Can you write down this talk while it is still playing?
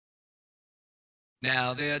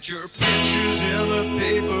Now that your picture's in the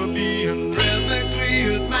paper being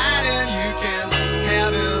rhythmically admired, you can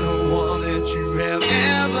have any one that you have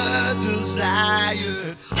ever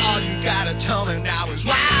desired. All you gotta tell me now is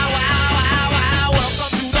wow, wow, wow, wow.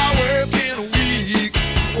 Welcome to the working week.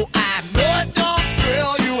 Oh, I know it don't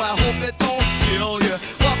thrill you. I hope it don't kill you.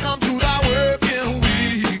 Welcome to the working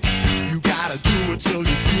week. You gotta do it till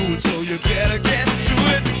you do it, so you better get to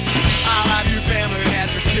it. All of your family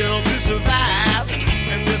had to kill to survive.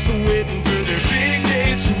 Waiting for their big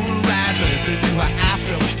day to arrive. But if they do how I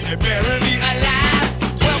feel, they bury me alive.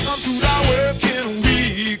 Welcome to the working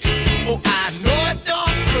week. Oh, I know it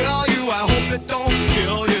don't thrill you. I hope it don't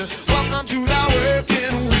kill you. Welcome to the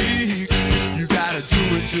working week. You gotta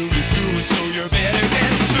do it till you do it, so you better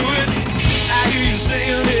get to it. I hear you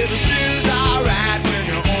saying that this is alright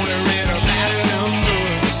when you're only read about it in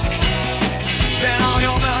books. Spend all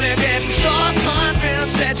your money getting so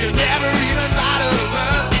convinced that you never even thought of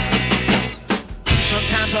love.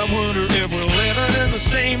 Sometimes I wonder if we're living in the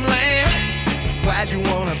same land. Why'd you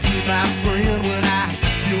wanna be my friend when I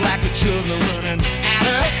feel like the children running out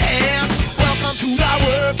of hands? Welcome to the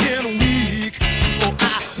working week. Oh,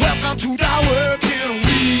 welcome to the working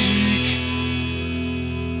week.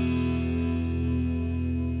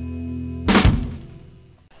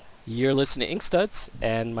 You're listening to Ink Studs,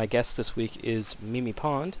 and my guest this week is Mimi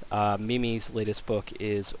Pond. Mimi's latest book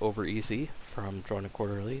is Over Easy from Drawn and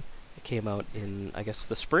Quarterly. It came out in, I guess,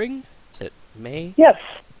 the spring? Is it May? Yes,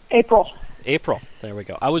 April. April. There we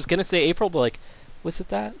go. I was going to say April, but was it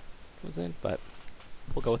that? Was it? But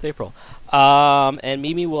we'll go with April. And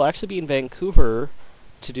Mimi will actually be in Vancouver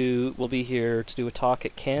we'll be here to do a talk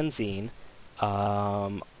at Canzine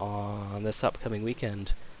on this upcoming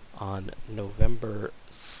weekend on November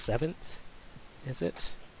 7th, is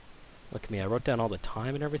it? Look at me, I wrote down all the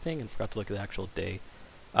time and everything and forgot to look at the actual day.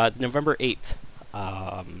 November 8th.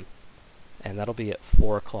 And that'll be at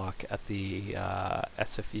 4 o'clock at the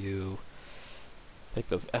SFU, I think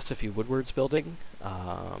the SFU Woodwards building.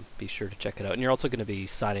 Be sure to check it out. And you're also going to be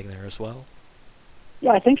signing there as well.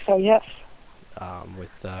 Yeah, I think so, yes.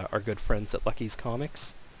 With our good friends at Lucky's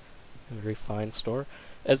Comics, a very fine store.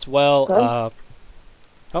 As well, go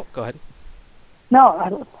ahead.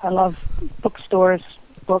 No, I love bookstores,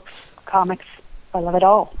 books, comics. I love it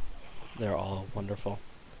all. They're all wonderful.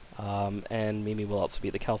 And Mimi will also be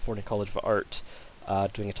at the California College of Art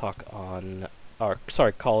doing a talk on,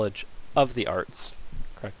 College of the Arts,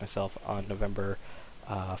 correct myself, on November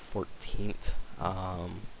 14th,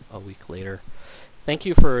 a week later. Thank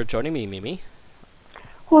you for joining me, Mimi.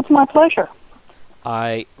 Well, it's my pleasure.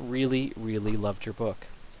 I really, really loved your book.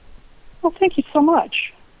 Well, thank you so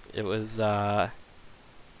much. It was, I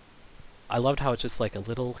loved how it's just like a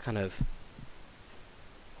little kind of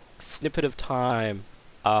snippet of time,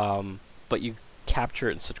 but you capture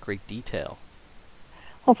it in such great detail.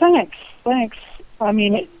 Well, thanks. I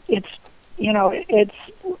mean, it's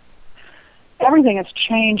everything has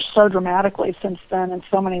changed so dramatically since then in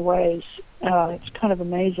so many ways. It's kind of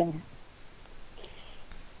amazing.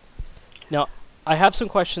 Now, I have some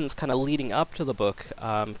questions kind of leading up to the book.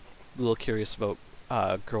 A little curious about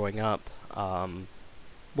growing up. One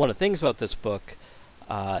of the things about this book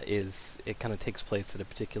is it kind of takes place at a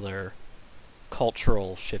particular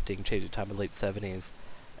cultural shifting, changing time in the late 70s.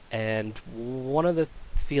 And one of the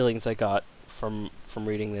feelings I got from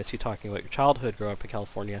reading this, you talking about your childhood growing up in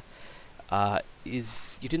California,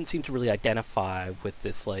 is you didn't seem to really identify with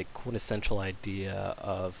this like quintessential idea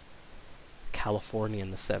of California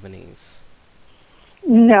in the 70s.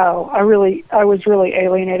 No, I was really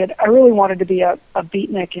alienated. I really wanted to be a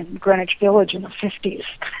beatnik in Greenwich Village in the 50s.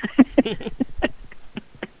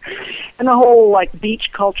 And the whole like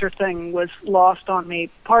beach culture thing was lost on me,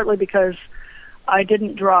 partly because I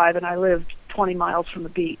didn't drive and I lived 20 miles from the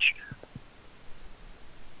beach.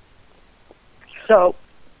 So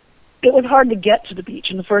it was hard to get to the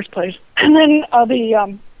beach in the first place. And then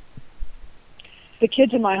the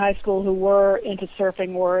kids in my high school who were into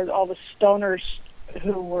surfing were all the stoners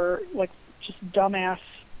who were like just dumbass,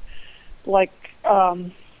 like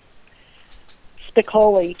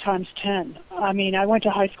Spicoli times 10. I mean, I went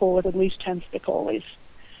to high school with at least 10 Spicolis.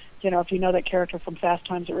 You know, if you know that character from Fast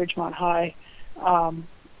Times at Ridgemont High,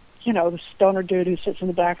 the stoner dude who sits in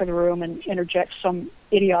the back of the room and interjects some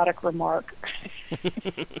idiotic remark.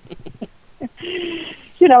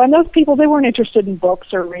 And those people, they weren't interested in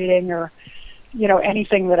books or reading or,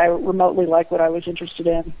 anything that I remotely like what I was interested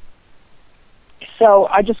in. So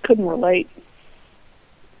I just couldn't relate.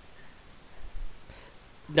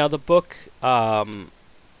 Now the book,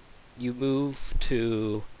 you move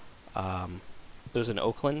to, it was in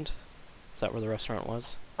Oakland? Is that where the restaurant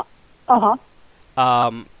was? Uh-huh.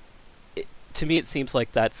 um, to me, it seems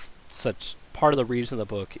like that's such part of the reason the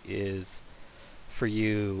book is for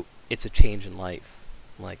you. It's a change in life.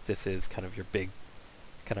 Like this is kind of your big,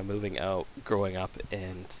 kind of moving out, growing up,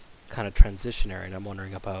 and kind of transitionary. And I'm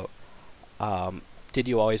wondering about, did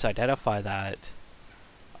you always identify that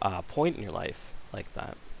point in your life like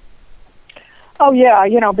that? Oh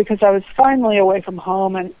yeah, because I was finally away from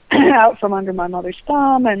home and out from under my mother's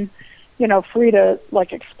thumb, and free to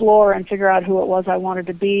like explore and figure out who it was I wanted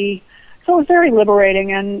to be. So it was very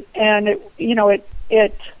liberating, and it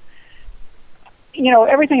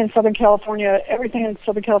everything in Southern California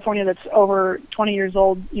that's over 20 years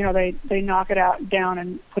old, they knock it out down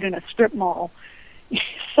and put in a strip mall.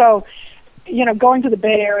 So, going to the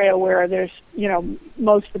Bay Area where there's,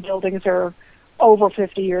 most of the buildings are over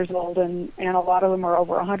 50 years old and a lot of them are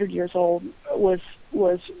over 100 years old was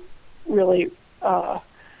really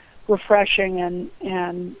refreshing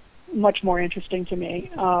and much more interesting to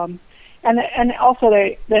me. And also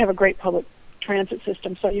they have a great public transit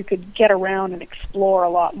system, so you could get around and explore a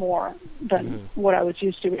lot more than what I was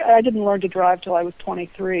used to. I didn't learn to drive till I was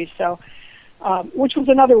 23, so which was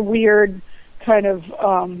another weird kind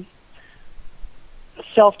of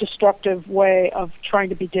self-destructive way of trying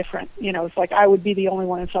to be different. It's like I would be the only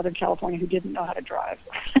one in Southern California who didn't know how to drive.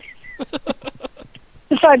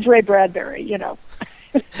 Besides Ray Bradbury,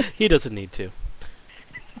 He doesn't need to.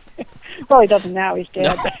 Well, he doesn't now. He's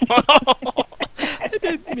dead. No. I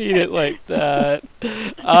didn't mean it like that.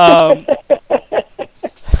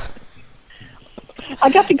 I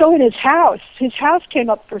got to go in his house. His house came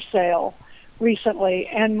up for sale recently,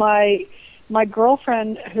 and my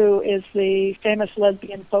girlfriend, who is the famous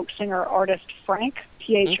lesbian folk singer artist Frank,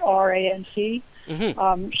 Phrance,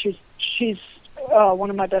 she's one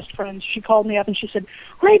of my best friends. She called me up and she said,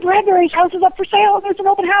 "Ray Bradbury's house is up for sale. There's an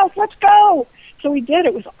open house. Let's go." So we did.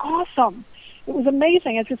 It was awesome. It was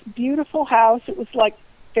amazing. It's this beautiful house. It was like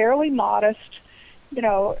fairly modest,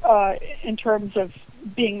 in terms of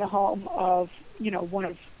being the home of,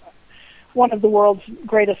 one of the world's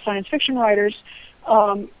greatest science fiction writers.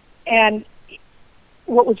 And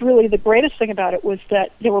what was really the greatest thing about it was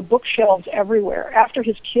that there were bookshelves everywhere. After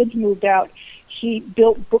his kids moved out, he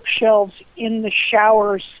built bookshelves in the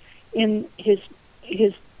showers in his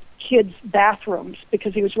kids' bathrooms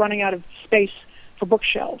because he was running out of space for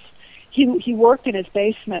bookshelves. He worked in his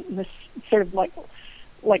basement in this sort of like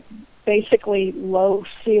basically low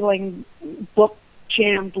ceiling book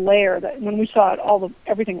jammed lair that when we saw it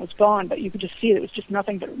everything was gone, but you could just see it was just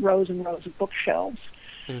nothing but rows and rows of bookshelves.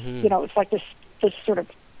 It's like this sort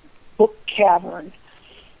of book cavern.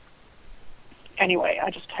 Anyway, I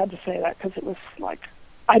just had to say that because it was like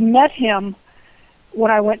I met him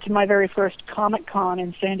when I went to my very first Comic-Con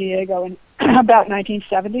in San Diego in about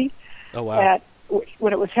 1970. Oh wow!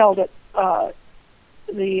 When it was held at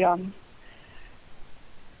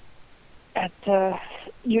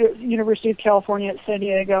University of California at San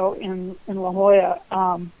Diego in La Jolla.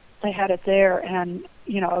 They had it there, and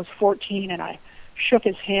I was 14, and I shook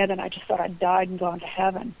his hand, and I just thought I'd died and gone to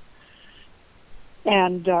heaven.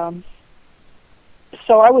 And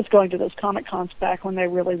so I was going to those Comic-Cons back when they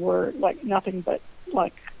really were like nothing but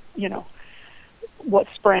like what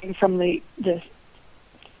sprang from the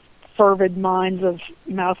fervid minds of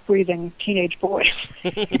mouth-breathing teenage boys.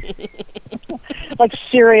 Like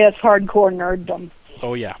serious hardcore nerddom.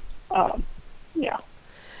 Oh yeah. Yeah.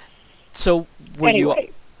 So were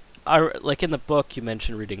anyway. like in the book you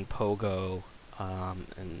mentioned reading Pogo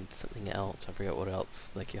and something else. I forget what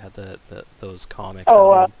else. Like you had those comics.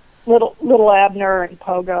 Oh, Little Abner and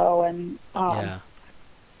Pogo and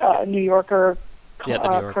New Yorker, New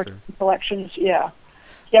Yorker. collections. Yeah.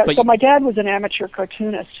 Yeah, but so my dad was an amateur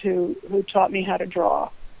cartoonist who taught me how to draw.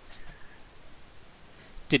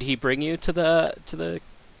 Did he bring you to the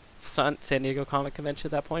San Diego Comic Convention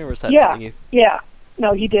at that point, or was that Yeah, something you... yeah.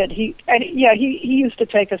 No, he did. He used to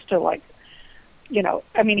take us to like, I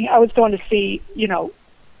was going to see,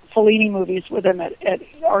 Fellini movies with him at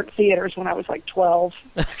art theaters when I was like 12.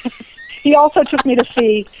 He also took me to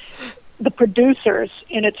see The Producers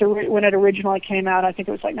when it originally came out. I think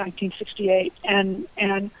it was like 1968, and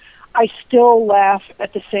I still laugh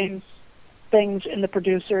at the same things in The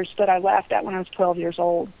Producers that I laughed at when I was 12 years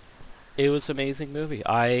old. It was an amazing movie.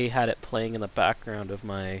 I had it playing in the background of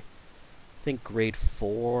my, I think, grade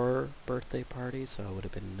 4 birthday party, so I would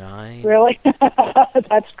have been 9. Really?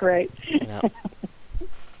 That's great. Yeah.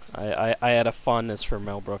 I had a fondness for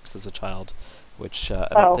Mel Brooks as a child, which I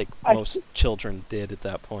don't think most children did at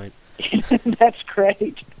that point. That's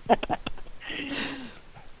great.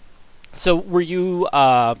 So were you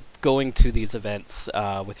going to these events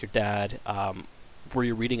with your dad? were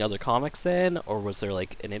you reading other comics then, or was there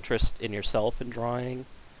like an interest in yourself in drawing?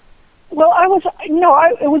 Well, I was no,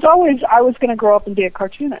 it was always I was going to grow up and be a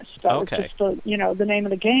cartoonist. That Okay. was just the name of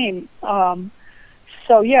the game.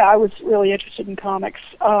 So yeah, I was really interested in comics.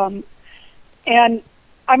 And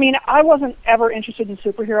I mean, I wasn't ever interested in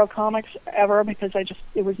superhero comics ever because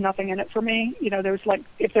it was nothing in it for me. There was like,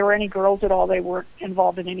 if there were any girls at all, they weren't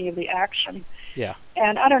involved in any of the action. Yeah.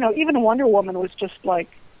 And I don't know, even Wonder Woman was just like,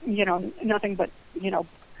 nothing but,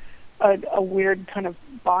 a weird kind of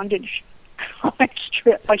bondage comic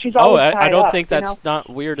strip. Like she's always I tied don't up, think that's not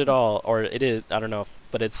weird at all, or it is. I don't know,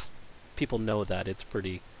 but people know that it's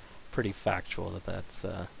pretty factual that's.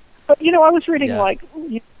 But I was reading Yeah. like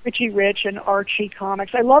Richie Rich and Archie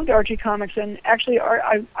comics. I loved Archie comics, and actually,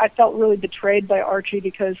 I felt really betrayed by Archie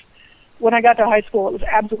because when I got to high school, it was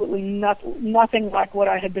absolutely nothing like what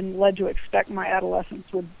I had been led to expect my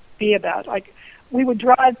adolescence would be about. Like, we would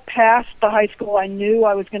drive past the high school I knew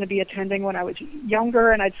I was going to be attending when I was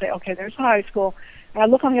younger, and I'd say, okay, there's the high school. And I'd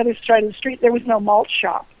look on the other side of the street, there was no malt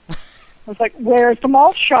shop. I was like, where's the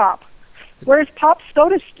malt shop? Where's Pop's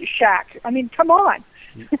Soda Shack? I mean, come on.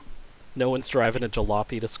 No one's driving a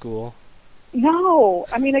jalopy to school. No.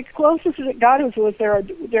 I mean, the closest it got was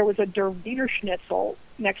there was a Der Wiener Schnitzel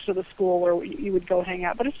next to the school where you would go hang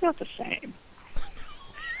out, but it's not the same.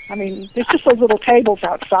 I mean, there's just those little tables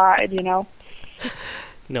outside,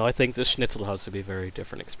 No, I think the Schnitzel House would be a very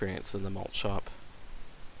different experience than the malt shop.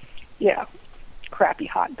 Yeah. Crappy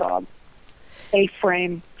hot dog.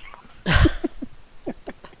 A-frame.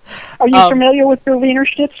 Are you familiar with Der Wiener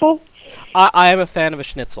Schnitzel? I am a fan of a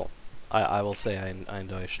schnitzel. I will say I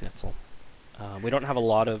enjoy a schnitzel. We don't have a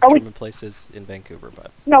lot of German places in Vancouver,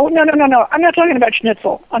 but... No. I'm not talking about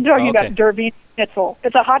schnitzel. I'm talking about Der Wiener Schnitzel.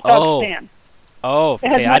 It's a hot dog stand. Oh, It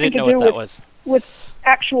has okay. I nothing didn't know to do what that was. With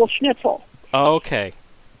actual schnitzel. Okay.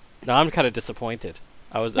 No, I'm kind of disappointed.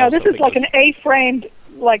 I was This is hoping like it was... an A-framed,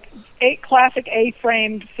 classic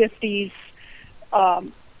A-framed 50s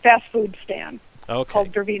fast food stand Okay.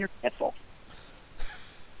 called Der Wiener Schnitzel.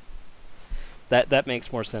 That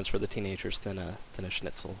makes more sense for the teenagers than a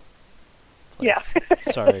schnitzel place.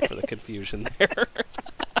 Yeah. Sorry for the confusion there.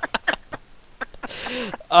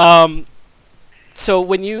 So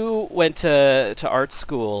when you went to art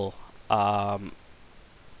school, was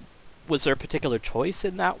there a particular choice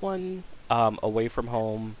in that one? Away from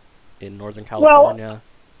home in Northern California?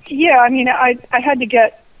 Yeah, I mean, I had to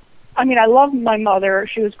get... I mean, I loved my mother.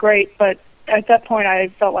 She was great, but at that point I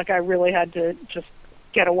felt like I really had to just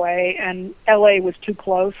get away, and L.A. was too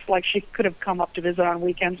close. Like, she could have come up to visit on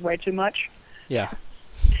weekends way too much. Yeah.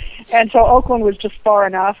 And so Oakland was just far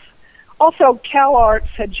enough. Also, Cal Arts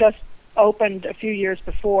had just opened a few years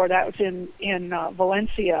before. That was in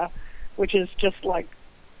Valencia, which is just like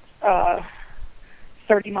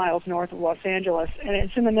 30 miles north of Los Angeles. And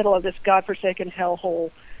it's in the middle of this godforsaken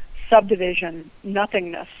hellhole subdivision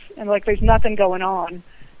nothingness. And, like, there's nothing going on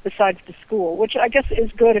besides the school, which I guess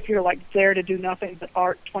is good if you're, like, there to do nothing but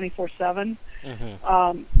art 24/7.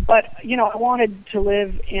 Mm-hmm. But, I wanted to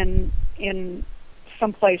live in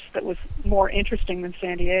some place that was more interesting than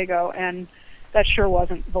San Diego, and that sure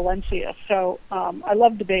wasn't Valencia. So I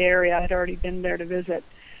loved the Bay Area. I had already been there to visit.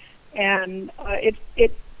 And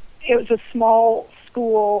it was a small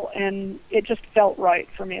school, and it just felt right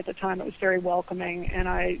for me at the time. It was very welcoming, and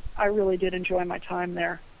I really did enjoy my time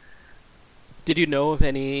there. Did you know of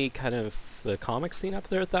any kind of the comic scene up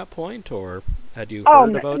there at that point, or had you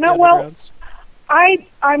heard about the undergrounds? I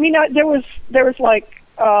mean, there was like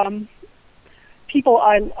people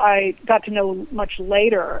I got to know much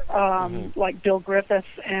later, like Bill Griffiths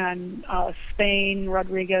and Spain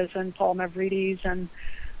Rodriguez and Paul Mavrides, and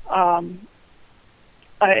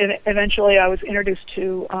eventually I was introduced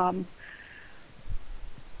to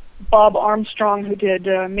Bob Armstrong, who did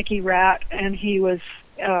Mickey Rat, and he was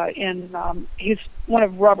he's one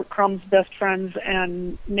of Robert Crumb's best friends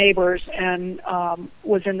and neighbors, and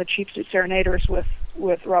was in the Cheap Suit Serenaders with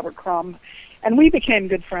Robert Crumb. And we became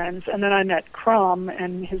good friends, and then I met Crumb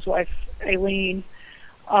and his wife, Aileen.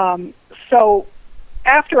 So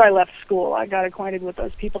after I left school, I got acquainted with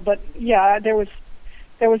those people. But yeah, there was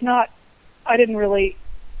not, I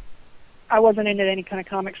wasn't into any kind of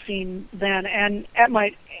comic scene then. And at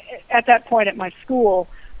that point at my school,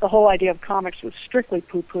 the whole idea of comics was strictly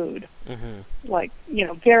poo-pooed, like,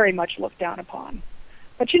 very much looked down upon.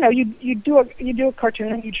 But you do a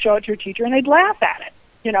cartoon and you'd show it to your teacher and they'd laugh at it.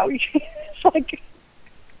 It's like,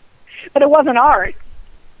 but it wasn't art.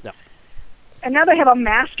 No. And now they have a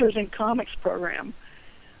master's in comics program.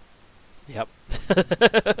 Yep.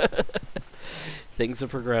 Things have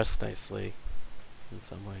progressed nicely in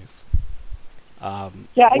some ways. Yeah,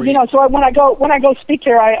 were you know, so when I go speak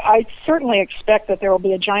there, I certainly expect that there will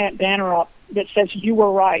be a giant banner up that says "You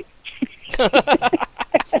were right."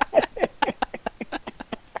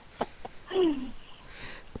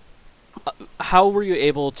 How were you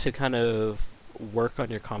able to kind of work on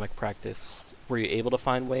your comic practice? Were you able to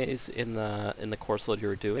find ways in the course load you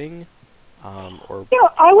were doing, or? Yeah,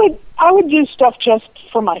 I would do stuff just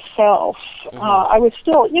for myself. I was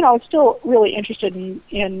still, really interested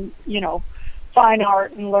in fine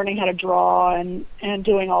art and learning how to draw and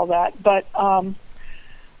doing all that. But I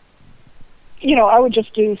would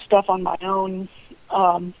just do stuff on my own.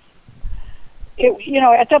 At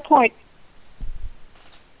that point,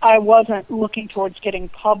 I wasn't looking towards getting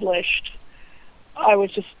published. I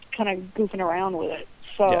was just kind of goofing around with it.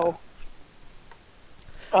 So,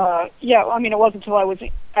 I mean, it wasn't until I was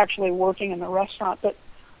actually working in the restaurant that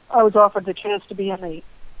I was offered the chance to be in the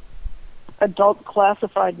adult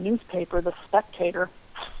classified newspaper, The Spectator,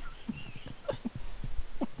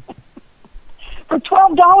 for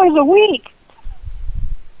 $12 a week.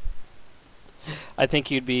 I think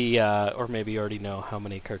you'd be, or maybe you already know how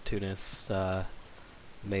many cartoonists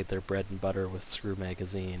made their bread and butter with Screw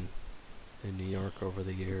Magazine in New York over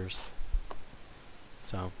the years.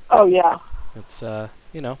 So. Oh yeah. It's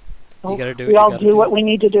you gotta do. We all do what we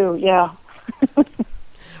need to do. Yeah.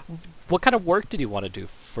 What kind of work did you want to do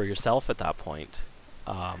for yourself at that point,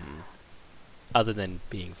 other than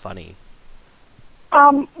being funny?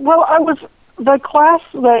 Well, the class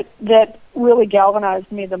that really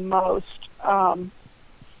galvanized me the most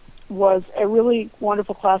was a really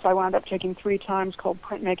wonderful class I wound up taking 3 times called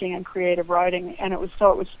Printmaking and Creative Writing, and it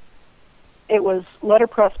was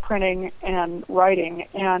letterpress printing and writing,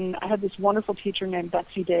 and I had this wonderful teacher named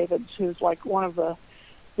Betsy Davids, who's like one of the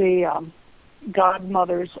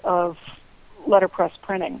godmothers of letterpress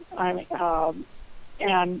printing.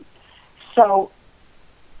 And so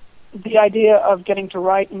the idea of getting to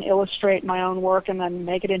write and illustrate my own work and then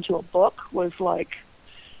make it into a book was like,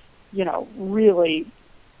 really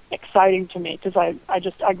exciting to me, because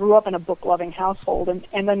I grew up in a book loving household,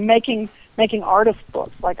 and then making artist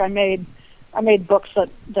books. Like I made books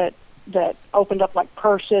that opened up like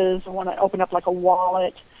purses, and when I opened up like a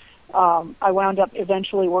wallet. I wound up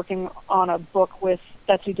eventually working on a book with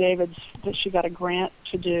Betsy Davids that she got a grant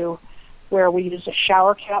to do, where we used a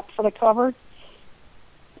shower cap for the cover.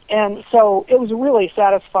 And so it was really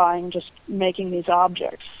satisfying just making these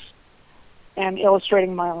objects and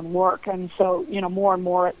illustrating my own work. And so, more and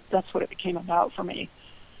more, that's what it became about for me.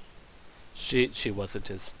 She wasn't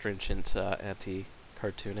as stringent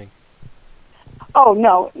anti-cartooning? Oh,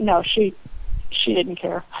 no, she didn't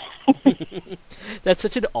care. That's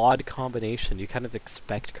such an odd combination. You kind of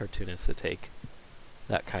expect cartoonists to take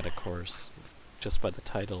that kind of course just by the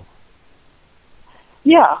title.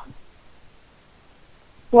 Yeah.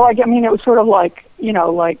 Well, I mean, it was sort of like,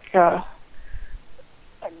 a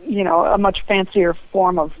much fancier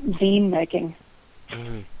form of zine making.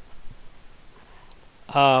 Mm.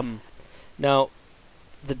 Now,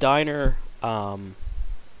 the diner,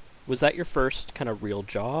 was that your first kind of real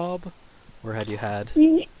job, or had you had?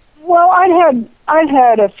 Well, I'd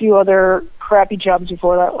had a few other crappy jobs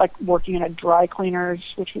before that, like working in a dry cleaners,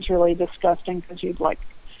 which was really disgusting because you'd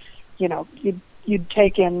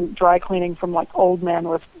take in dry cleaning from like old men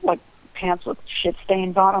with like pants with shit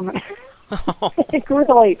stains on them, and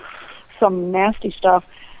really some nasty stuff.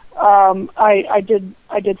 I did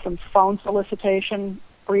some phone solicitation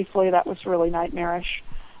briefly. That was really nightmarish.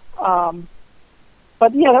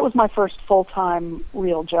 But yeah, that was my first full-time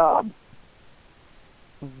real job.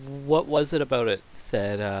 What was it about it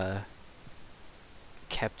that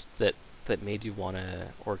made you want to,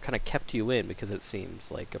 or kind of kept you in? Because it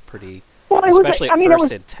seems like a pretty, especially at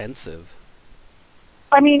first, intensive.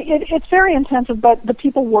 I mean, it's very intensive, but the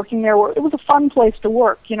people working there it was a fun place to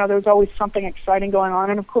work. There was always something exciting going on,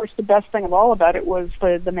 and of course, the best thing of all about it was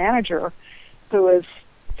the manager, who is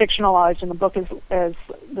fictionalized in the book as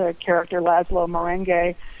the character Laszlo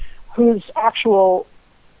Merengue, whose actual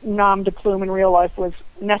nom de plume in real life was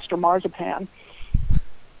Nestor Marzipan,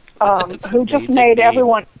 who just made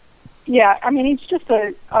everyone. Yeah, I mean, he's just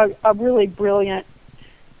a really brilliant,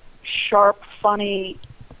 sharp, funny,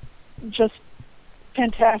 just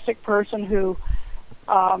fantastic person who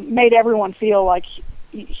made everyone feel like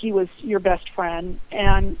he was your best friend,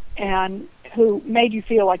 and who made you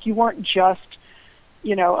feel like you weren't just,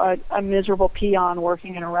 a miserable peon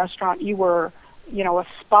working in a restaurant. You were, a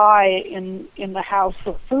spy in the house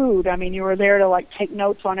of food. I mean, you were there to like take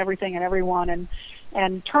notes on everything and everyone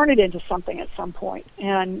and turn it into something at some point.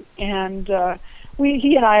 And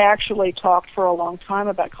he and I actually talked for a long time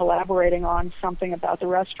about collaborating on something about the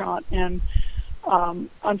restaurant. And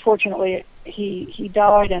Unfortunately, he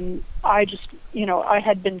died, and I just, I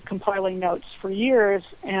had been compiling notes for years,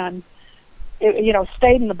 and it,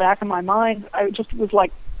 stayed in the back of my mind. I just was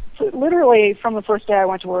like, literally from the first day I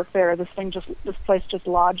went to work there, this place just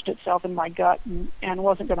lodged itself in my gut, and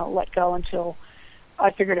wasn't going to let go until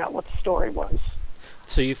I figured out what the story was.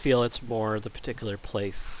 So you feel it's more the particular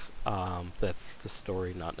place that's the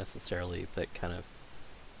story, not necessarily that kind of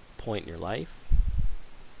point in your life?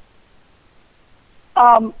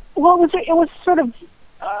 Well, it was sort of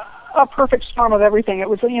a perfect storm of everything. It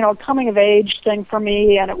was, a coming of age thing for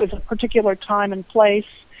me, and it was a particular time and place,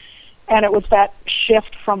 and it was that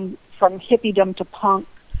shift from hippiedom to punk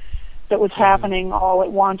that was happening all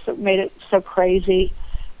at once that made it so crazy.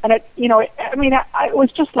 And it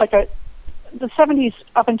was just like the 70s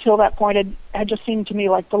up until that point had just seemed to me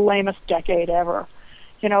like the lamest decade ever.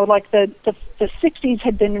 Like the 60s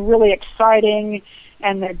had been really exciting,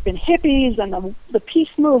 and there'd been hippies and the peace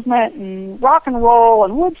movement and rock and roll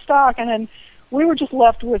and Woodstock, and then we were just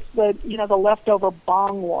left with the leftover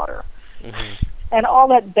bong water and all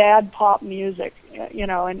that bad pop music,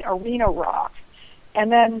 and arena rock.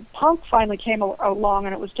 And then punk finally came along,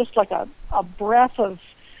 and it was just like a breath of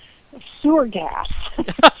sewer gas.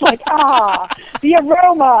 It's like, the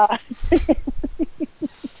aroma.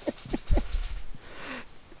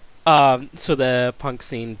 So the punk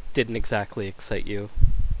scene didn't exactly excite you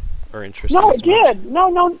or interest you? No, it did.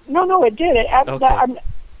 No, it did. Okay.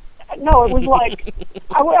 No, it was like,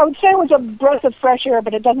 I would say it was a breath of fresh air,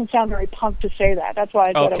 but it doesn't sound very punk to say that. That's why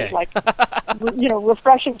I said it was like,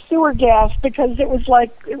 refreshing sewer gas, because it was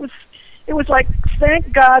like,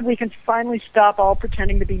 thank God we can finally stop all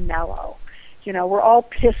pretending to be mellow. We're all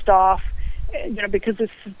pissed off, because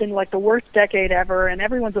this has been like the worst decade ever, and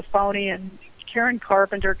everyone's a phony, and Karen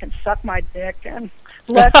Carpenter can suck my dick, and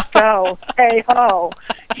let's go. Hey ho.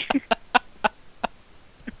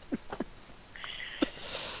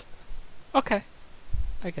 Okay,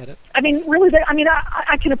 I get it. I mean, really,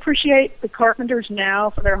 I can appreciate the Carpenters now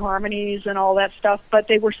for their harmonies and all that stuff, but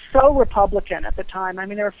they were so Republican at the time. I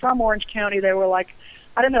mean, they were from Orange County. They were like,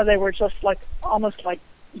 I don't know, they were just like, almost like,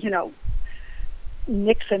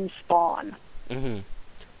 Nixon spawn. Mm-hmm.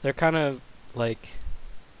 They're kind of like,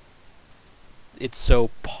 it's so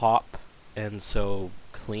pop and so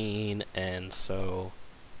clean and so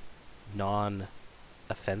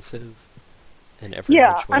non-offensive in every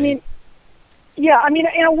which way.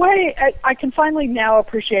 In a way, I can finally now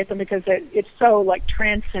appreciate them, because it's so like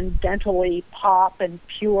transcendentally pop and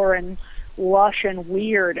pure and lush and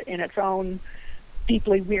weird in its own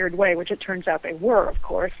deeply weird way, which it turns out they were, of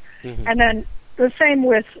course. Mm-hmm. And then the same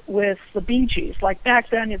with the Bee Gees. Like back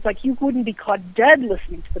then, it's like you wouldn't be caught dead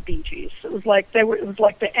listening to the Bee Gees. It was like it was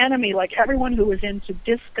like the enemy. Like everyone who was into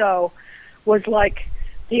disco was like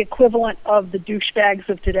the equivalent of the douchebags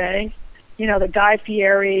of today. The Guy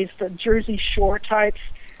Fieri's, the Jersey Shore types.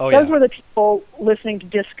 Those were the people listening to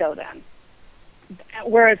disco then.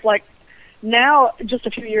 Whereas, like, now, just a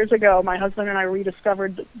few years ago, my husband and I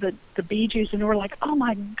rediscovered the Bee Gees, and we were like, oh,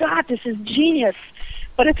 my God, this is genius.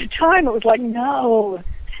 But at the time, it was like, no.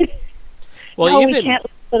 Well, we can't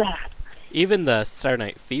listen to that. Even the Saturday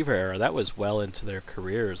Night Fever era, that was well into their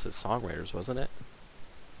careers as songwriters, wasn't it?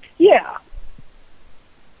 Yeah.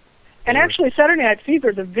 And actually, Saturday Night Fever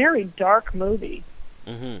is a very dark movie.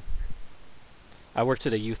 Mm-hmm. I worked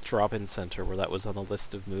at a youth drop-in center where that was on the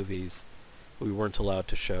list of movies we weren't allowed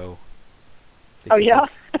to show. Oh, yeah?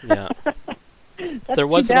 Yeah. There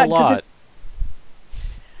wasn't a lot.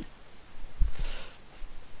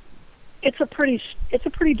 It's a pretty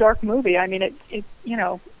dark movie. I mean,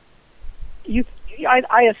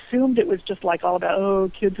 I assumed it was just like all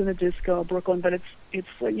about kids in a disco, Brooklyn, but it's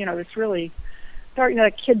really dark.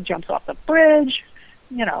 A kid jumps off the bridge.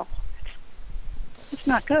 It's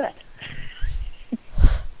not good.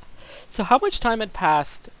 So how much time had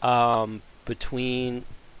passed between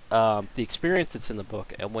the experience that's in the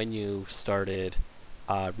book and when you started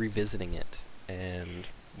revisiting it and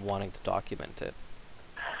wanting to document it?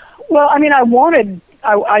 Well, I mean, I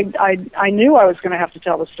knew I was going to have to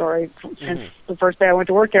tell the story since the first day I went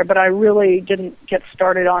to work there, but I really didn't get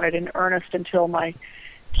started on it in earnest until my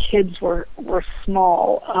kids were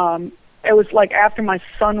small. It was like after my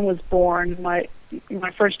son was born, my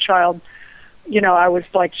first child, I was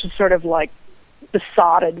like just sort of like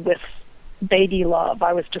besotted with baby love.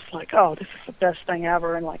 I was just like, oh, this is the best thing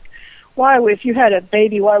ever. And like, why, if you had a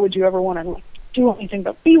baby, why would you ever want to like, do anything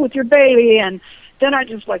but be with your baby? And then I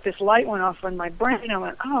just like this light went off in my brain. I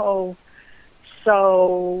went, oh,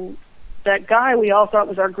 so that guy we all thought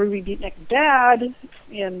was our groovy beatnik dad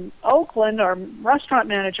in Oakland, our restaurant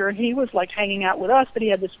manager, he was like hanging out with us, but he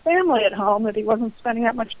had this family at home that he wasn't spending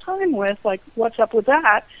that much time with. Like, what's up with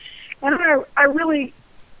that? And I really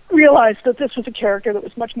realized that this was a character that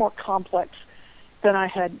was much more complex than I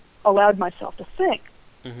had allowed myself to think.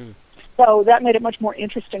 Mm-hmm. So that made it much more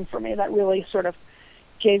interesting for me. That really sort of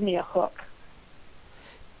gave me a hook.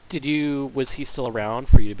 Was he still around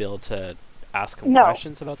for you to be able to ask him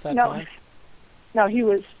questions about that time? No,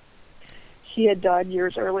 he had died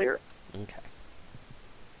years earlier. Okay.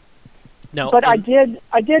 No, but I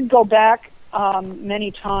did go back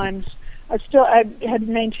many times. I had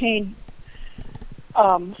maintained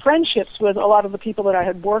friendships with a lot of the people that I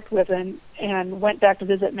had worked with, and went back to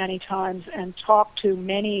visit many times and talked to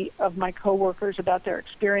many of my coworkers about their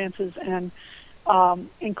experiences, and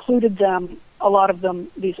included a lot of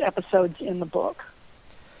them, these episodes in the book.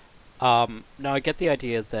 Now I get the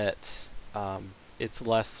idea that it's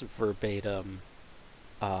less verbatim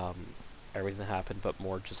everything that happened, but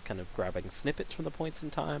more just kind of grabbing snippets from the points in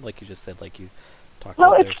time, like you just said, like you talked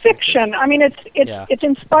about. Well, it's fiction. I mean, it's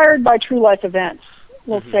inspired by true life events.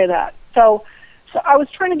 We'll say that. So I was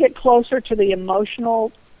trying to get closer to the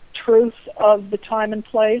emotional truth of the time and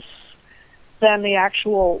place than the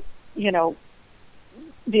actual,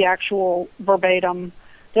 the actual verbatim.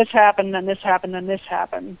 This happened, then this happened, then this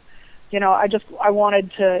happened. I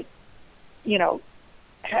wanted to,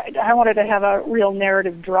 I wanted to have a real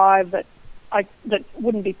narrative drive that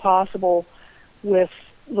wouldn't be possible with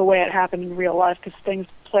the way it happened in real life, because things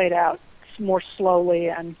played out more slowly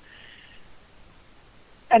and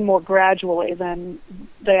more gradually than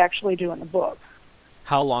they actually do in the book.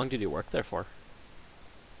 How long did you work there for?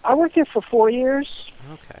 I worked there for 4 years.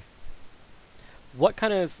 Okay. What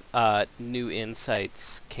kind of new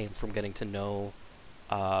insights came from getting to know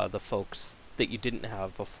the folks that you didn't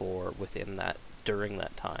have before during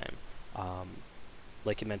that time?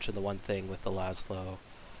 Like you mentioned, the one thing with the Laszlo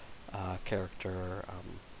character,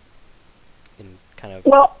 in kind of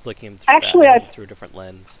looking through a different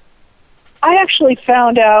lens. I actually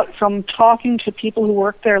found out from talking to people who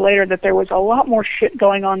worked there later that there was a lot more shit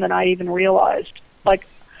going on than I even realized. Like,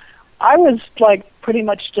 I was like pretty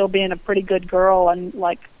much still being a pretty good girl and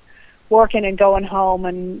like working and going home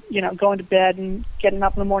and going to bed and getting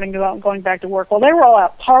up in the morning and going back to work. Well, they were all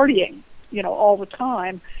out partying, all the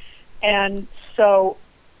time, and so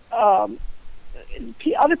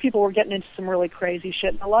other people were getting into some really crazy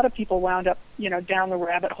shit. And a lot of people wound up, down the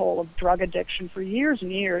rabbit hole of drug addiction for years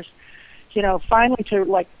and years. Finally to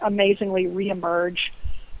like amazingly reemerge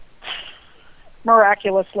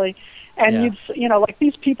miraculously. And like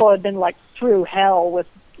these people had been like through hell with,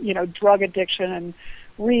 drug addiction and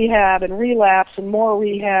rehab and relapse and more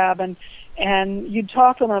rehab. And you'd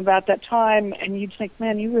talk to them about that time and you'd think,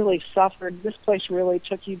 man, you really suffered. This place really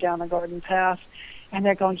took you down the garden path. And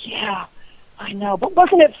they're going, yeah, I know, but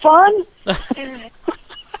wasn't it fun?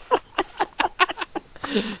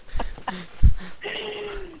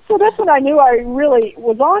 So that's when I knew I really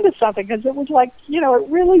was onto something, because it was like, it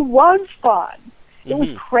really was fun. It was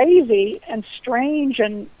crazy and strange,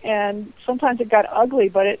 and sometimes it got ugly,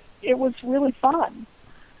 but it was really fun.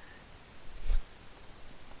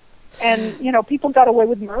 And, people got away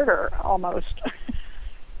with murder, almost.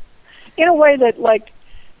 In a way that, like,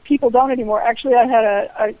 people don't anymore. Actually, I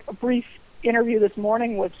had a brief interview this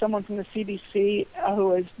morning with someone from the CBC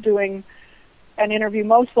who is doing an interview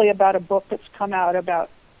mostly about a book that's come out about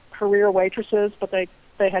career waitresses, but they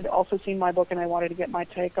had also seen my book and they wanted to get my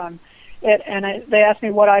take on it. And they asked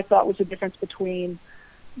me what I thought was the difference between,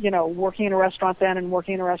 working in a restaurant then and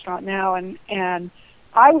working in a restaurant now. And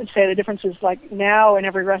I would say the difference is, like, now in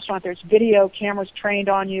every restaurant there's video cameras trained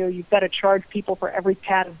on you. You've got to charge people for every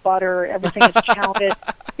pat of butter. Everything is counted.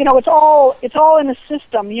 It's all in the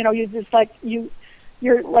system. You're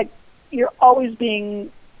always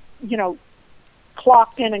being,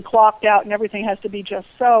 clocked in and clocked out, and everything has to be just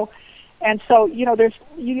so. And so,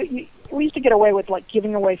 we used to get away with like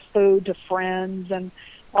giving away food to friends and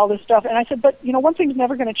all this stuff. And I said, but one thing's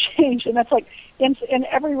never going to change, and that's like in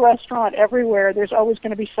every restaurant everywhere, there's always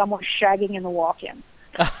going to be someone shagging in the walk-in.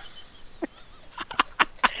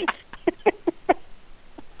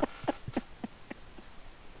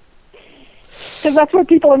 Because that's what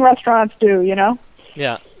people in restaurants do,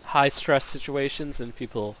 Yeah, high stress situations, and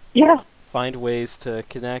people find ways to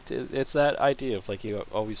connect. It's that idea of like you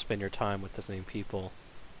always spend your time with the same people,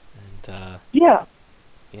 and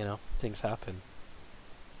things happen.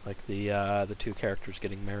 Like the two characters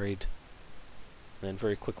getting married, and then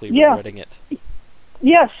very quickly regretting it.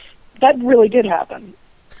 Yes, that really did happen.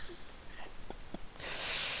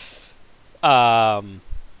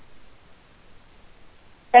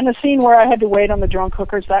 And the scene where I had to wait on the drunk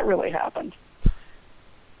hookers, that really happened.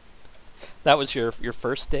 That was your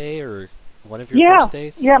first day, or one of your first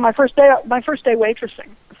days? Yeah, my first day waitressing.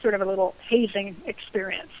 Sort of a little hazing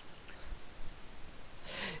experience.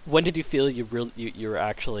 When did you feel you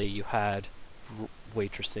had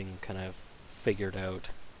waitressing kind of figured out?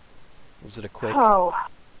 Was it a quick? Oh,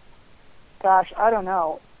 gosh, I don't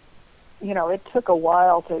know. You know, it took a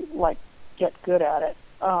while to get good at it.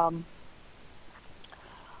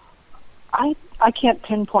 I can't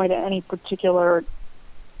pinpoint any particular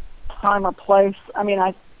time or place. I mean,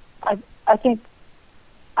 I think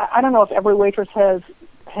I don't know if every waitress has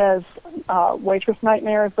waitress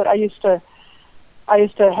nightmares, but I used to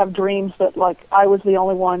have dreams that I was the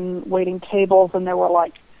only one waiting tables, and there were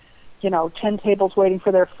 10 tables waiting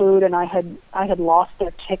for their food, and I had lost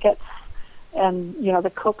their tickets, and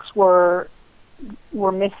the cooks were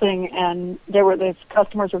missing, and the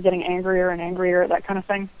customers were getting angrier and angrier, that kind of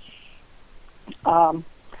thing.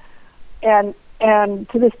 And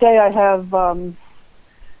to this day, I have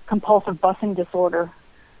compulsive busing disorder.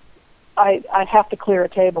 I have to clear a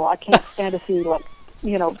table. I can't stand to see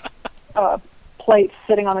plates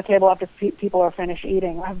sitting on the table after people are finished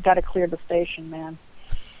eating. I've got to clear the station, man.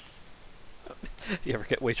 Do you ever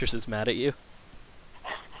get waitresses mad at you?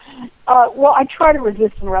 Well, I try to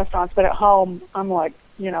resist in restaurants, but at home, I'm like,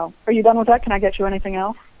 are you done with that? Can I get you anything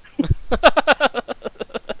else?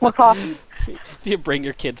 More coffee? Do you bring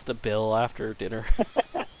your kids the bill after dinner?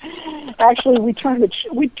 Actually, we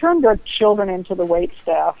turned our children into the wait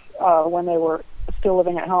staff when they were still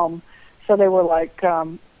living at home. So they were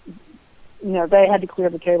they had to clear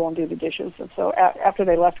the table and do the dishes. And so after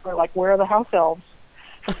they left, we were like, where are the house elves?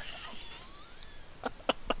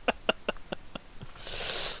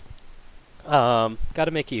 Got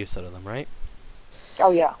to make use out of them, right?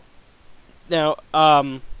 Oh yeah. Now,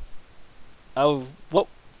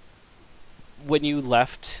 when you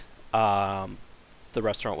left the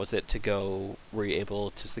restaurant, was it to go? Were you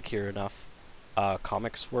able to secure enough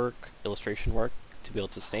comics work, illustration work, to be able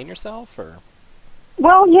to sustain yourself, or?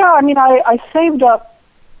 Well, yeah. I mean, I saved up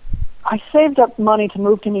money to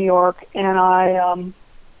move to New York, and I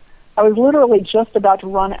was literally just about to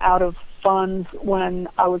run out of funds when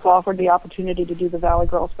I was offered the opportunity to do the Valley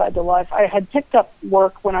Girls Guide to Life. I had picked up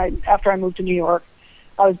work after I moved to New York.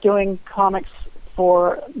 I was doing comics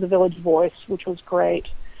for the Village Voice, which was great.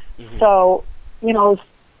 Mm-hmm. So,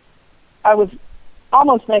 I was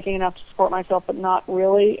almost making enough to support myself, but not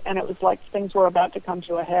really. And it was like things were about to come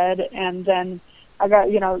to a head. And then I got,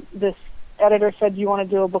 this editor said, do you want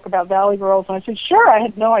to do a book about Valley Girls? And I said, sure. I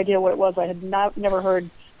had no idea what it was. I had never heard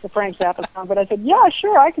the Frank Zappa song, but I said, yeah,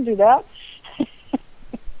 sure, I can do that.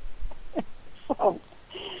 So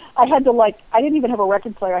I had to I didn't even have a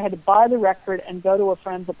record player. I had to buy the record and go to a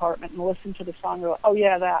friend's apartment and listen to the song and go, oh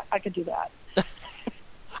yeah, I could do that.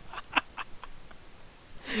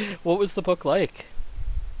 What was the book like?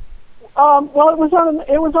 Well, it was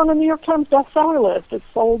on the New York Times bestseller list. It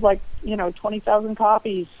sold 20,000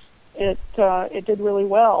 copies. It did really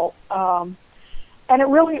well. And it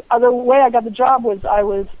really, the way I got the job was I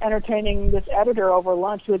was entertaining this editor over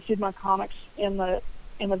lunch who had seen my comics in the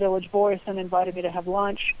Village Voice and invited me to have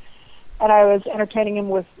lunch. And I was entertaining him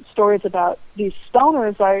with stories about these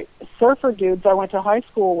stoners, surfer dudes I went to high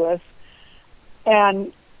school with.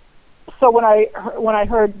 And so when I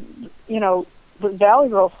heard, the Valley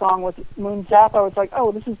Girl song with Moon Zappa, I was like,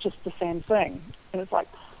 oh, this is just the same thing. And it's like,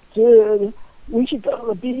 dude, we should go to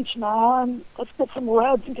the beach, man. Let's get some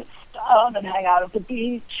reds and get stoned and hang out at the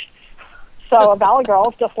beach. So a Valley Girl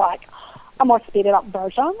is just a more speeded up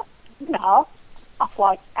version. I was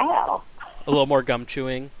like, ow. A little more gum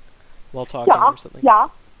chewing while talking or something? Yeah.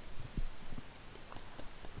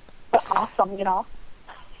 But awesome,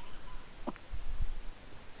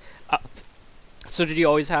 So did you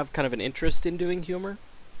always have kind of an interest in doing humor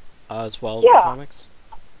as well as the comics?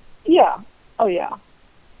 Yeah. Oh, yeah.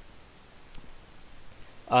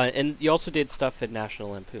 And you also did stuff at National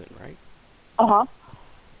Lampoon, right? Uh-huh.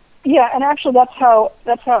 Yeah, and actually that's how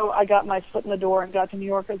I got my foot in the door and got to New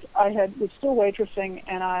York. Is was still waitressing,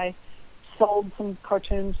 and I sold some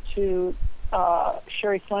cartoons to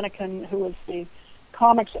Sherry Flanagan, who was the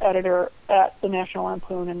comics editor at the National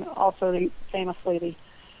Lampoon, and also famously the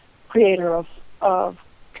creator of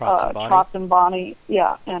Trotz and Bonnie,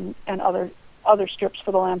 and other strips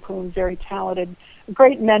for the Lampoon. Very talented,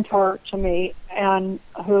 great mentor to me, and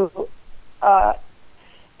who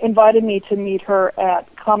invited me to meet her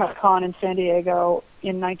at Comic-Con in San Diego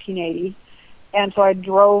in 1980. And so I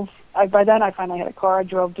drove. By then, I finally had a car. I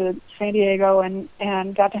drove to San Diego and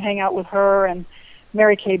got to hang out with her and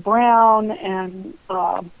Mary Kay Brown and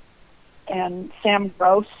and Sam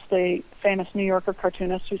Gross, the famous New Yorker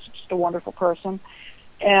cartoonist, who's just a wonderful person,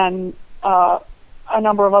 and a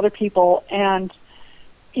number of other people. And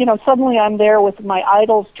suddenly I'm there with my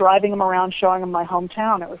idols, driving them around, showing them my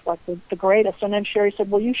hometown. It was like the greatest. And then Sherry said,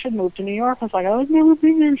 well, you should move to New York. I was like, I've never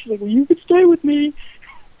been there. She's like, well, you could stay with me.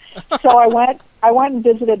 So I went and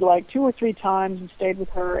visited like 2 or 3 times and stayed with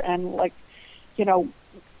her, and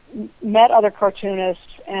met other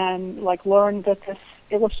cartoonists, and like learned that this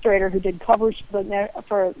illustrator who did covers for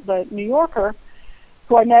the New Yorker,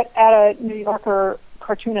 who I met at a New Yorker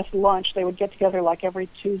cartoonist lunch. They would get together like every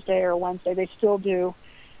Tuesday or Wednesday. They still do.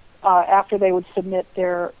 After they would submit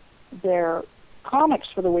their comics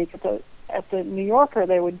for the week at the New Yorker,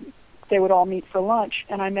 they would all meet for lunch.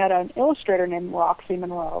 And I met an illustrator named Roxy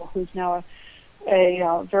Monroe, who's now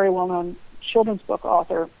a very well-known children's book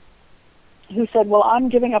author, who said, well, I'm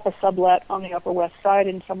giving up a sublet on the Upper West Side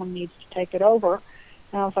and someone needs to take it over.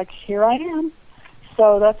 And I was like, here I am.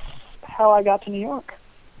 So that's how I got to New York.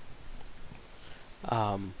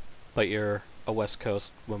 But you're a West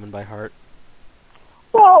Coast woman by heart?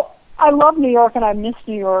 Well, I love New York and I miss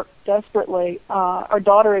New York desperately. Our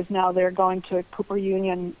daughter is now there going to Cooper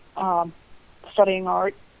Union studying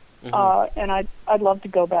art, and I'd love to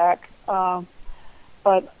go back.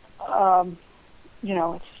 But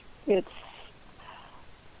it's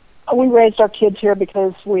we raised our kids here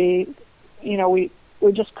because we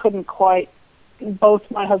just couldn't quite. Both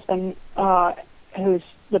my husband, who's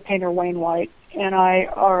the painter Wayne White, and I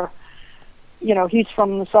are, he's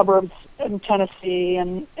from the suburbs in Tennessee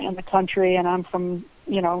and the country, and I'm from,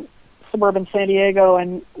 suburban San Diego,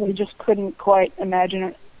 and we just couldn't quite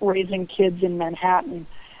imagine raising kids in Manhattan,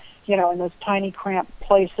 in those tiny cramped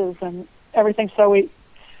places and everything. So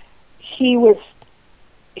he was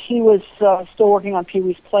still working on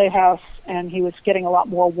Pee-wee's Playhouse, and he was getting a lot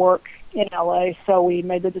more work in LA, so we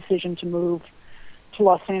made the decision to move to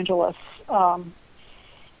Los Angeles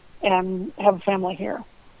and have a family here.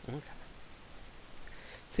 Okay.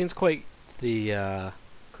 Seems quite the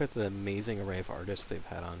amazing array of artists they've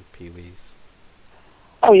had on Pee-wee's.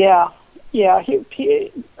 Oh yeah.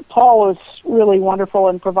 Paul was really wonderful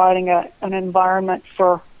in providing an environment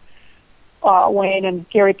for Wayne and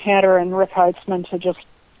Gary Panter and Rick Heitzman to just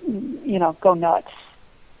go nuts.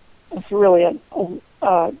 It's really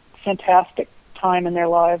a fantastic time in their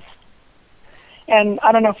lives. And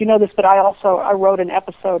I don't know if you know this, but I wrote an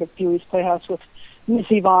episode of Pee-wee's Playhouse with Miss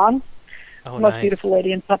Yvonne, the most beautiful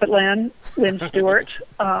lady in Puppetland, Lynn Stewart.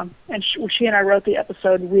 And she and I wrote the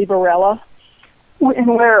episode Rebarella,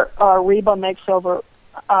 where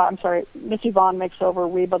Miss Yvonne makes over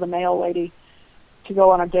Reba, the mail lady, to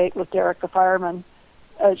go on a date with Derek the fireman,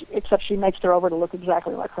 except she makes her over to look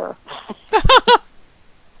exactly like her.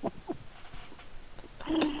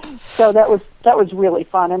 So that was really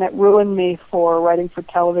fun, and it ruined me for writing for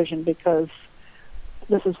television because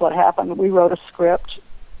this is what happened. We wrote a script,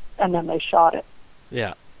 and then they shot it.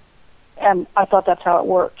 Yeah. And I thought that's how it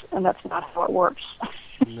worked, and that's not how it works.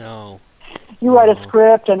 No. You write a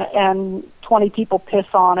script, and 20 people piss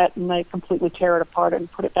on it, and they completely tear it apart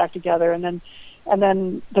and put it back together, and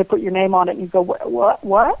then they put your name on it, and you go,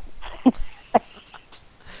 what?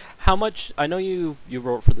 How much? I know you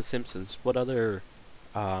wrote for The Simpsons. What other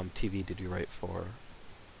TV did you write for?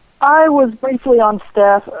 I was briefly on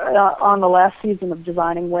staff on the last season of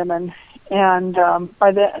Designing Women, and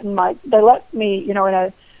by then they let me, in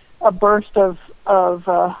a burst of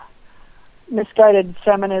misguided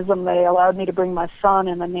feminism, they allowed me to bring my son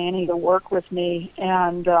and a nanny to work with me,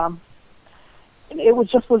 and it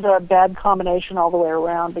was a bad combination all the way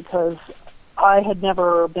around because I had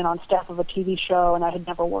never been on staff of a TV show, and I had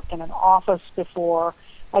never worked in an office before.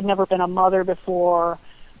 I'd never been a mother before.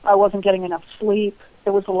 I wasn't getting enough sleep.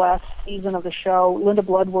 It was the last season of the show. Linda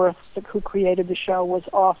Bloodworth, who created the show, was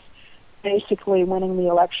off basically winning the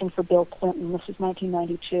election for Bill Clinton. This is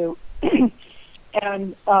 1992.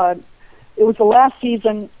 And it was the last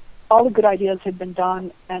season. All the good ideas had been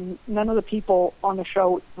done, and none of the people on the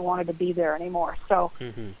show wanted to be there anymore. So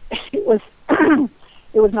it was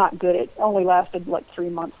it was not good. It only lasted like 3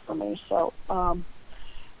 months for me. So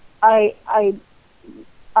I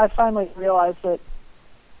finally realized that,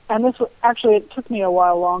 and it took me a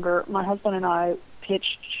while longer. My husband and I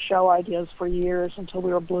pitched show ideas for years until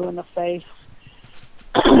we were blue in the face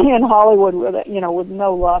in Hollywood with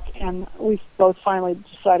no luck, and we both finally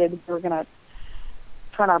decided we were going to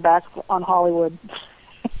turn our backs on Hollywood.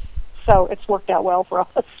 So it's worked out well for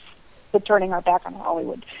us, the turning our back on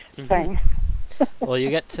Hollywood thing. Well, you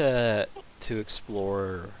get to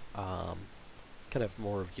explore kind of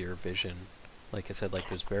more of your vision. Like I said,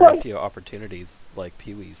 there's very few opportunities like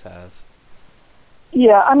Pee-wee's has.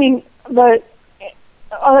 Yeah, I mean, once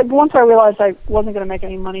I realized I wasn't going to make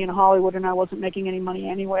any money in Hollywood and I wasn't making any money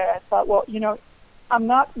anyway, I thought, well, I'm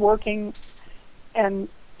not working, and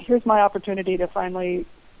here's my opportunity to finally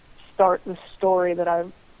start this story that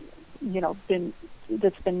I've,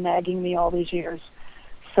 that's been nagging me all these years.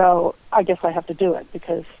 So I guess I have to do it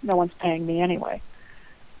because no one's paying me anyway.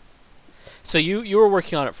 So you were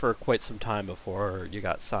working on it for quite some time before you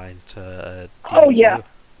got signed to DMG. Oh, yeah.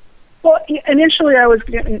 Well, initially I was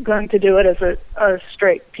going to do it as a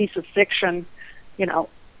straight piece of fiction, not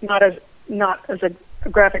as a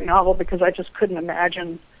graphic novel, because I just couldn't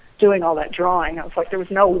imagine doing all that drawing. I was like, there was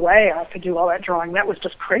no way I could do all that drawing. That was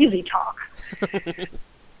just crazy talk.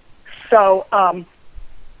 So,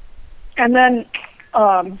 and then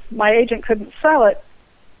my agent couldn't sell it,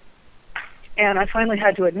 and I finally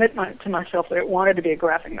had to admit to myself that it wanted to be a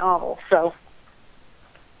graphic novel. So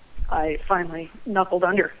I finally knuckled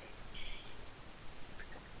under.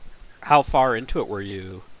 How far into it were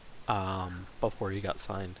you before you got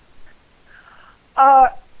signed?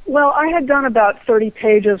 Well, I had done about 30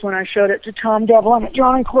 pages when I showed it to Tom Devlin at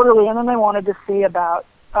Drawing Quarterly, and then they wanted to see about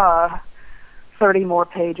 30 more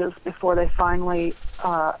pages before they finally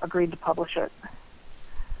agreed to publish it.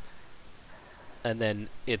 And then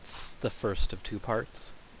it's the first of 2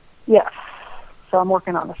 parts? Yes. So I'm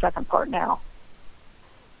working on the second part now.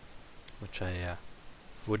 Which I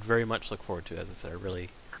would very much look forward to. As I said, I really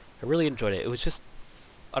enjoyed it. It was just,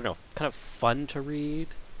 I don't know, kind of fun to read,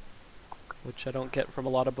 which I don't get from a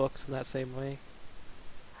lot of books in that same way.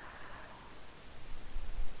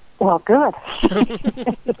 Well, good.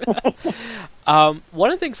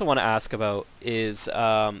 One of the things I want to ask about is,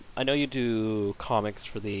 I know you do comics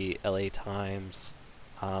for the LA Times,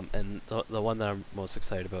 and the one that I'm most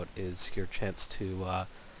excited about is your chance to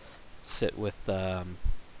sit with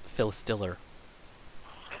Phyllis Diller.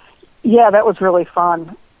 Yeah, that was really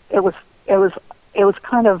fun. It was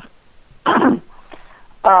kind of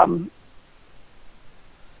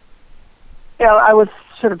I was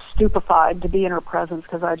sort of stupefied to be in her presence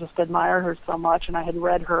because I just admired her so much, and I had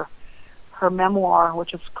read her memoir,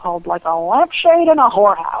 which is called Like a Lampshade in a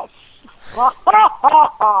Whorehouse.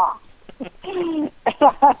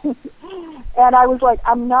 And I was like,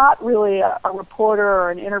 I'm not really a reporter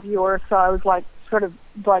or an interviewer, so I was sort of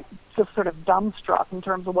dumbstruck in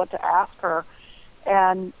terms of what to ask her,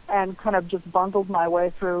 and kind of just bundled my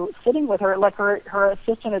way through sitting with her. Like her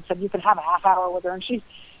assistant had said, you could have a half hour with her, and she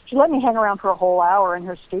let me hang around for a whole hour in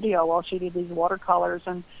her studio while she did these watercolors,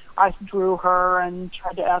 and I drew her and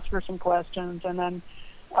tried to ask her some questions. And then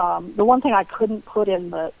the one thing I couldn't put in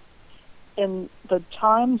the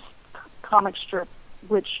Times comic strip,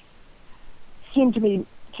 which seemed to me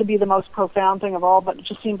to be the most profound thing of all, but it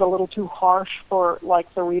just seemed a little too harsh for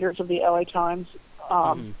the readers of the LA Times,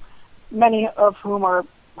 many of whom are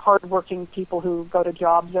hardworking people who go to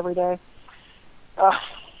jobs every day.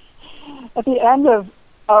 At the end of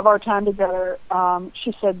our time together,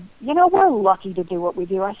 she said, we're lucky to do what we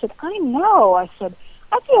do. I said, I know. I said,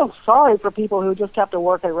 I feel sorry for people who just have to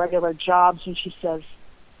work at regular jobs. And she says,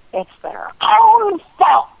 it's their own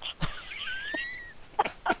fault.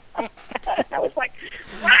 I was like,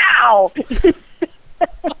 wow.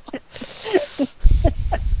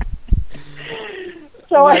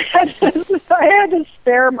 So I had to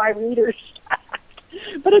spare my readers,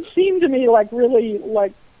 but it seemed to me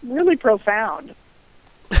really profound.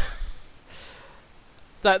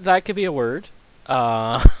 That could be a word.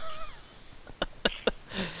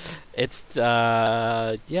 It's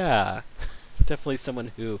definitely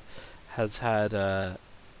someone who has had a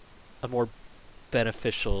more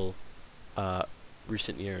beneficial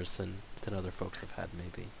recent years than other folks have had,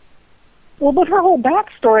 maybe. Well, but her whole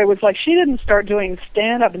backstory was she didn't start doing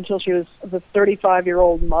stand-up until she was the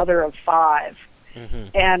 35-year-old mother of 5,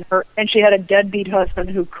 and she had a deadbeat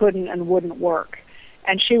husband who couldn't and wouldn't work.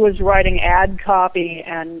 And she was writing ad copy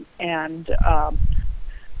and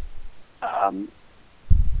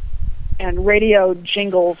radio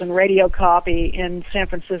jingles and radio copy in San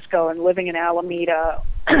Francisco and living in Alameda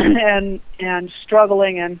and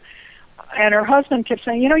struggling, and her husband kept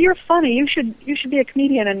saying, you're funny, you should be a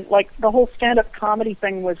comedian. And the whole stand-up comedy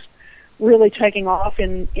thing was really taking off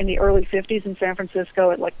in the early 50s in San Francisco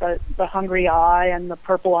at the Hungry Eye and the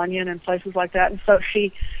Purple Onion and places like that. And so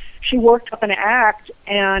she worked up an act,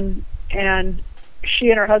 and she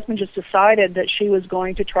and her husband just decided that she was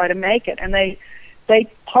going to try to make it. And they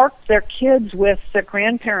parked their kids with their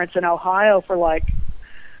grandparents in Ohio for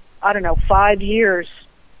 5 years.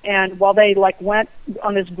 And while they went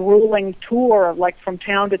on this grueling tour, from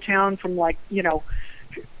town to town, from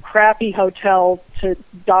crappy hotel to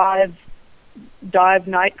dive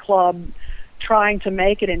nightclub trying to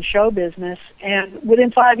make it in show business, and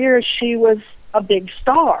within 5 years she was a big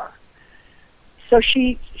star. So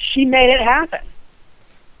she made it happen.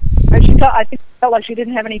 And I think she felt like she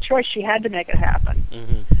didn't have any choice. She had to make it happen.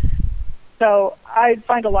 Mm-hmm. So I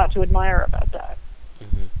find a lot to admire about that.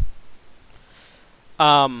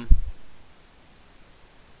 Mm-hmm.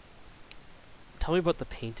 Tell me about the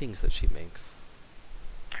paintings that she makes.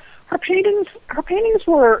 Her paintings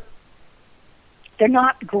were, they're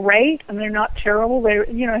not great and they're not terrible. They,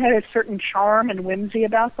 had a certain charm and whimsy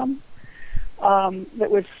about them that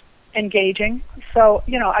was engaging. So,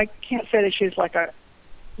 I can't say that she's like a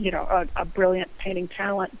brilliant painting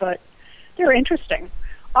talent, but they're interesting.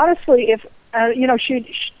 Honestly, if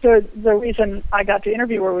the reason I got to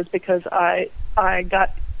interview her was because I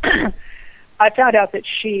got I found out that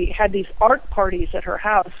she had these art parties at her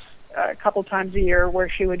house a couple times a year, where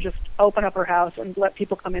she would just open up her house and let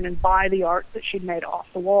people come in and buy the art that she'd made off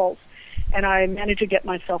the walls. And I managed to get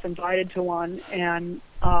myself invited to one, and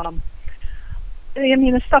the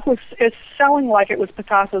stuff it's selling like it was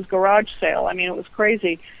Picasso's garage sale. I mean, it was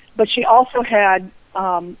crazy. But she also had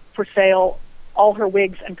for sale all her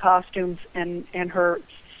wigs and costumes and her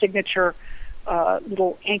signature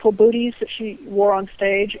little ankle booties that she wore on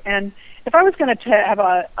stage. And if I was going to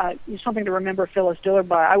have something to remember Phyllis Diller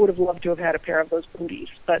by, I would have loved to have had a pair of those booties.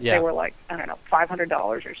 But they were like, I don't know, $500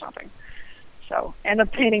 or something. So, and the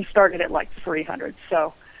painting started at like $300.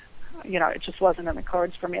 So, it just wasn't in the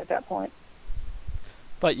cards for me at that point.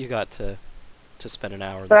 But you got to spend an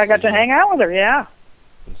hour. But I got to hang out with her, yeah.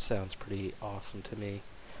 Which sounds pretty awesome to me.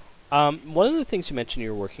 One of the things you mentioned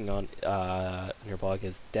you're working on in your blog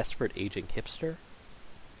is Desperate Aging Hipster.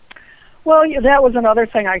 Well, that was another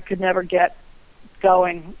thing I could never get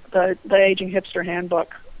going, the Aging Hipster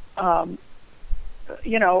Handbook. That would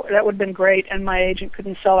have been great, and my agent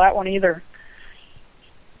couldn't sell that one either.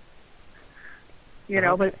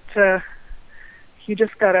 But you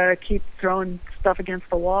just got to keep throwing stuff against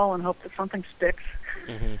the wall and hope that something sticks.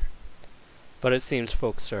 Mm-hmm. But it seems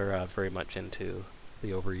folks are very much into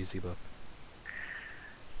the Over Easy book.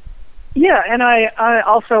 Yeah, and I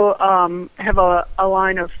also have a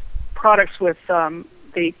line of products with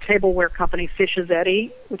the tableware company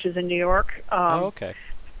Fischizetti, which is in New York. Okay.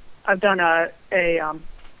 I've done a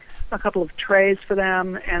couple of trays for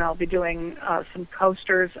them, and I'll be doing some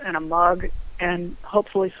coasters and a mug, and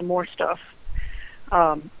hopefully some more stuff.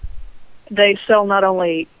 They sell not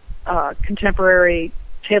only contemporary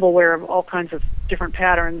tableware of all kinds of different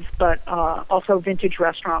patterns, but also vintage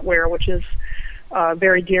restaurant ware, which is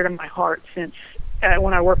very dear to my heart, since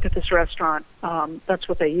when I worked at this restaurant, that's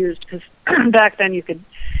what they used. Because back then you could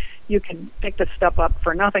pick this stuff up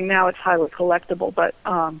for nothing. Now it's highly collectible, but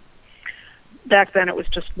back then it was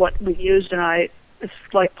just what we used, and it's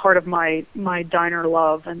like part of my diner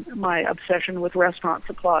love and my obsession with restaurant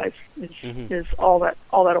supplies is all that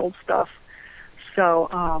old stuff.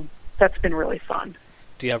 So that's been really fun.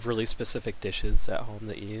 Do you have really specific dishes at home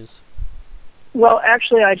that you use? Well,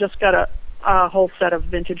 actually, I just got a whole set of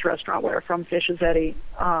vintage restaurant ware from Fischizetti,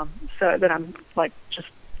 so that I'm like just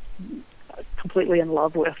completely in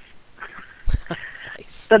love with.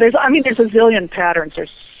 Nice. So there's a zillion patterns.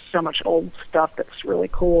 There's so much old stuff that's really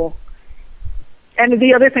cool. And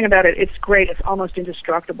the other thing about it, it's great. It's almost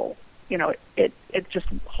indestructible. It just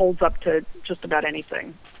holds up to just about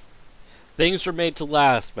anything. Things were made to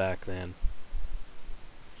last back then.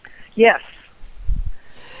 Yes.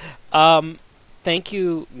 Thank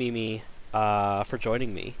you, Mimi, for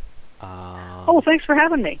joining me. Thanks for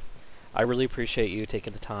having me. I really appreciate you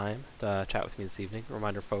taking the time to chat with me this evening.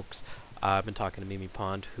 Reminder, folks, I've been talking to Mimi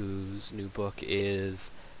Pond, whose new book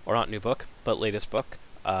is, or not new book, but latest book,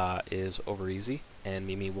 is Over Easy. And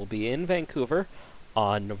Mimi will be in Vancouver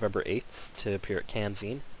on November 8th to appear at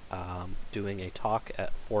Canzine, doing a talk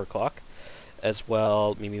at 4 o'clock. As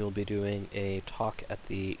well, Mimi will be doing a talk at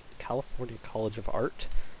the California College of Art.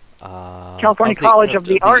 California College of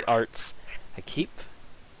the Arts.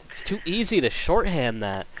 It's too easy to shorthand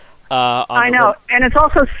that. I know, and it's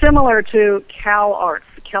also similar to Cal Arts,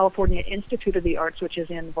 the California Institute of the Arts, which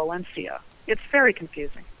is in Valencia. It's very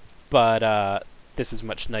confusing. But this is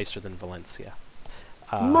much nicer than Valencia.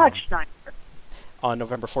 Much nicer. On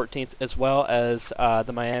November 14th, as well as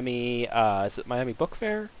the Miami, is it Miami Book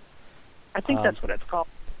Fair? I think that's what it's called.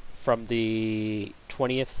 From the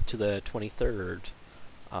 20th to the 23rd,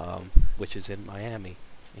 which is in Miami,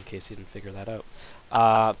 in case you didn't figure that out.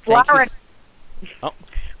 Florida.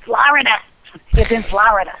 Florida. It's in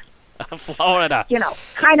Florida. Florida.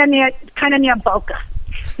 Kind of near Boca.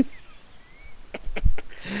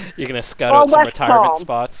 You're going to scout out some retirement Palm.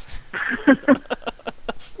 spots.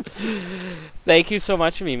 Thank you so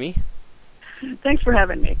much, Mimi. Thanks for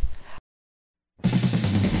having me.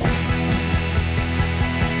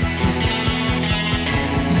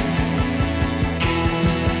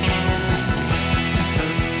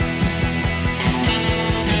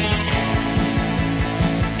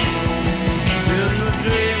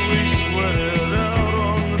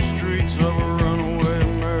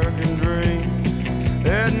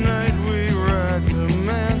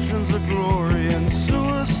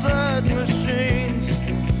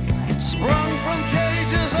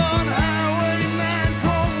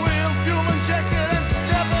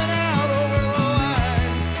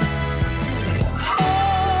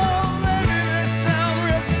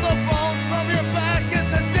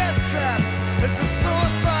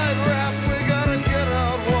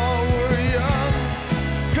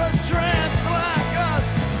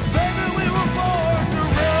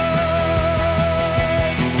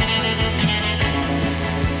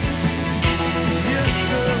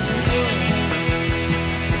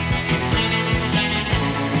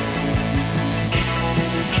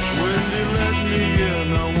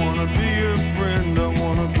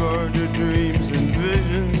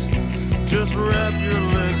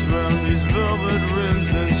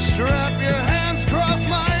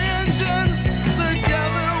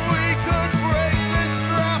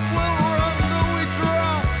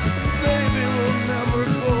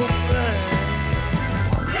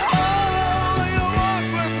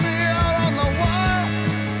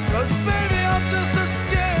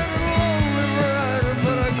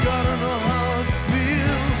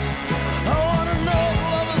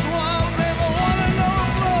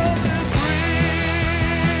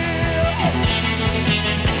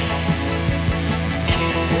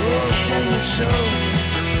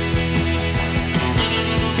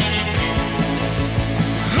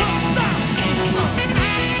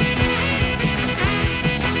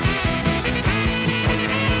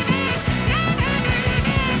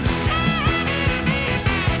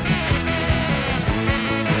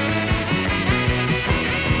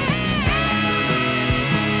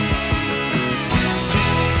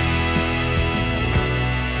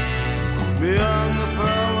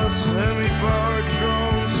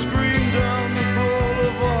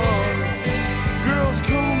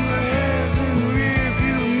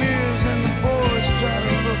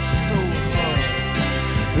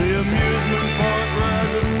 The amusement